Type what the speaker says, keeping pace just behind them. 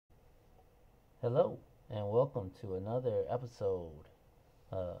Hello, and welcome to another episode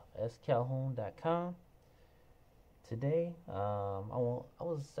of scalhoun.com. Today, I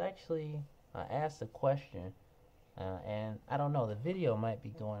was actually asked a question, and I don't know, the video might be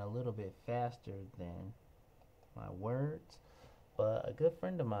going a little bit faster than my words, but a good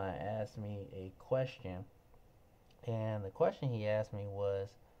friend of mine asked me a question, and the question he asked me was,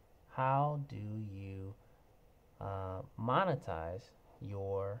 how do you monetize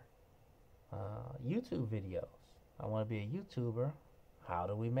your YouTube videos? I want to be a YouTuber. How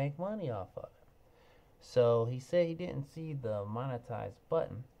do we make money off of it? So he said he didn't see the monetize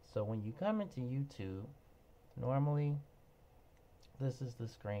button. So when you come into YouTube, normally this is the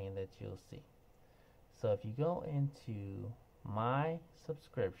screen that you'll see. So if you go into my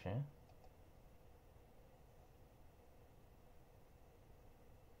subscription,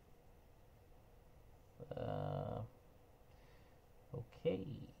 okay,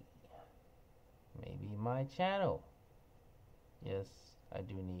 maybe my channel. Yes, I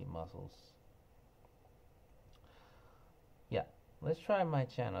do need muscles. Yeah, let's try my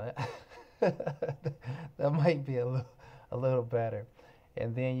channel. That might be a little better.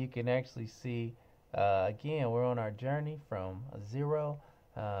 And then you can actually see, again, we're on our journey from 0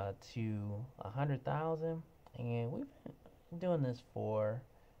 to 100,000. And we've been doing this for,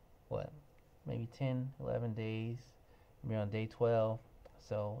 what, maybe 10, 11 days. We're on day 12.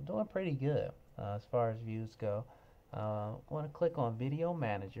 So doing pretty good as far as views go. Want to click on Video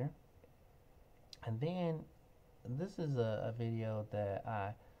Manager. And then this is a video that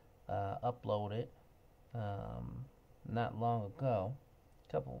I uploaded not long ago,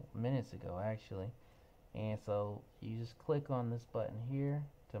 a couple minutes ago actually. And so you just click on this button here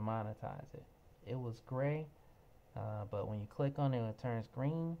to monetize it. It was gray, but when you click on it, it turns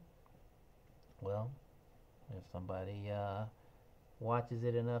green. Well, if somebody watches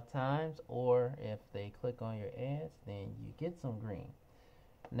it enough times, or if they click on your ads, then you get some green.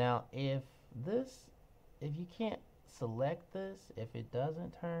 Now, if you can't select this, if it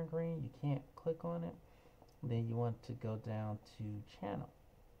doesn't turn green, you can't click on it, then you want to go down to channel.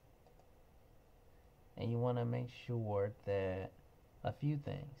 And you want to make sure that a few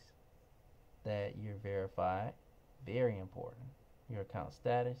things, that you're verified, very important, your account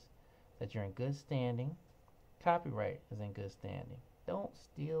status, that you're in good standing, copyright is in good standing. Don't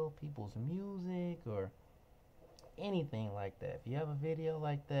steal people's music or anything like that. If you have a video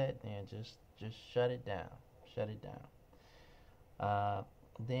like that, then just shut it down. Shut it down.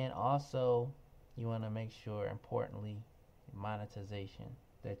 Then also, you want to make sure, importantly, monetization,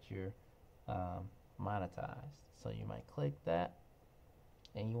 that you're monetized. So you might click that,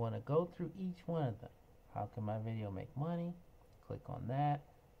 and you want to go through each one of them. How can my video make money? Click on that.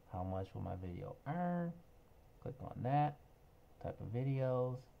 How much will my video earn? Click on that. Type of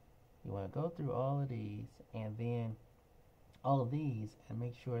videos. You want to go through all of these, and then all of these, and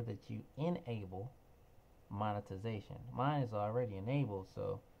make sure that you enable monetization. Mine is already enabled,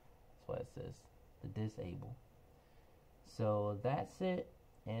 so that's why it says the disable. So that's it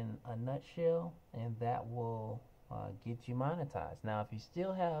in a nutshell, and that will get you monetized. Now, if you're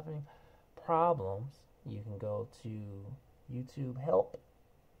still having problems, you can go to YouTube Help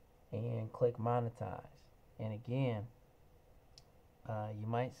and click monetize. And again, you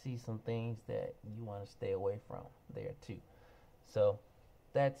might see some things that you want to stay away from there too. So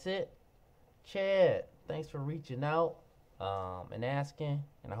that's it. Chad, thanks for reaching out and asking,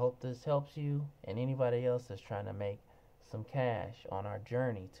 and I hope this helps you and anybody else that's trying to make some cash on our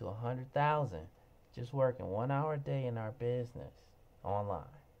journey to 100,000, just working 1 hour a day in our business online.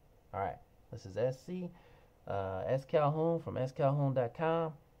 All right, this is S Calhoun from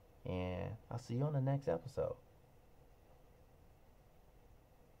scalhoun.com, and I'll see you on the next episode.